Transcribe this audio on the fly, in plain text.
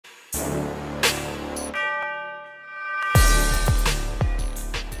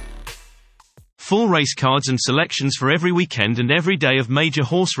Full race cards and selections for every weekend and every day of major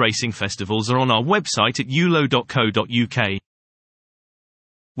horse racing festivals are on our website at ulo.co.uk.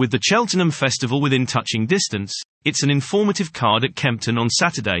 With the Cheltenham Festival within touching distance, it's an informative card at Kempton on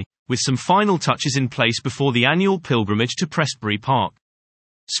Saturday, with some final touches in place before the annual pilgrimage to Prestbury Park.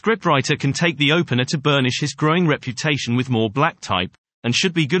 Scriptwriter can take the opener to burnish his growing reputation with more black type, and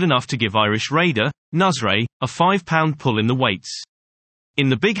should be good enough to give Irish Raider, Nusray, a £5 pull in the weights. In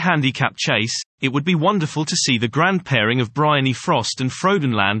the big handicap chase, it would be wonderful to see the grand pairing of Bryony Frost and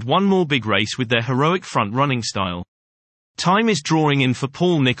Froden land one more big race with their heroic front-running style. Time is drawing in for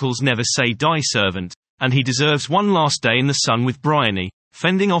Paul Nicholls' Never Say Die servant, and he deserves one last day in the sun with Bryony,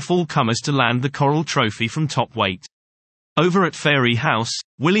 fending off all comers to land the Coral Trophy from top weight. Over at Fairy House,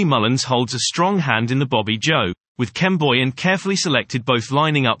 Willie Mullins holds a strong hand in the Bobby Joe, with Kemboy and Carefully Selected both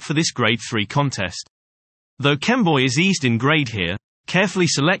lining up for this Grade 3 contest. Though Kemboy is eased in grade here, Carefully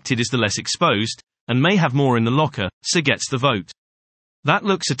Selected is the less exposed, and may have more in the locker, so gets the vote. That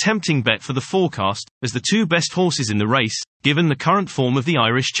looks a tempting bet for the forecast, as the two best horses in the race, given the current form of the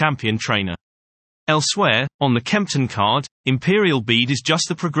Irish champion trainer. Elsewhere, on the Kempton card, Imperial Bead is just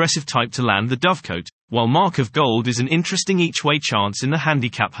the progressive type to land the Dovecote, while Mark of Gold is an interesting each-way chance in the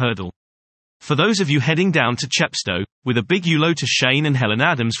handicap hurdle. For those of you heading down to Chepstow, with a big ULO to Shane and Helen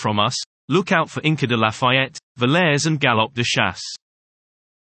Adams from us, look out for Inca de Lafayette, Valères and Galop de Chasse.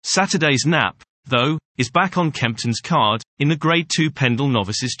 Saturday's nap, though, is back on Kempton's card, in the Grade 2 Pendle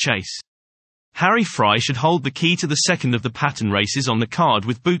Novices Chase. Harry Fry should hold the key to the second of the pattern races on the card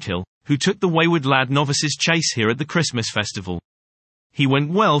with Boothill, who took the Wayward Lad Novices Chase here at the Christmas Festival. He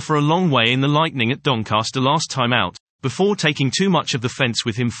went well for a long way in the Lightning at Doncaster last time out, before taking too much of the fence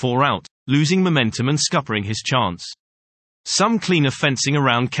with him 4 out, losing momentum and scuppering his chance. Some cleaner fencing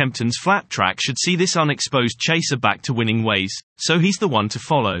around Kempton's flat track should see this unexposed chaser back to winning ways, so he's the one to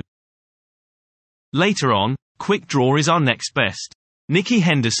follow. Later on, Quick Draw is our next best. Nicky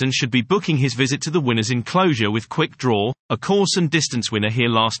Henderson should be booking his visit to the winner's enclosure with Quick Draw, a course and distance winner here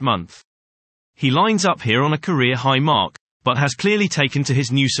last month. He lines up here on a career-high mark, but has clearly taken to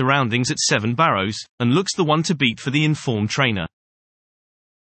his new surroundings at 7 Barrows, and looks the one to beat for the informed trainer.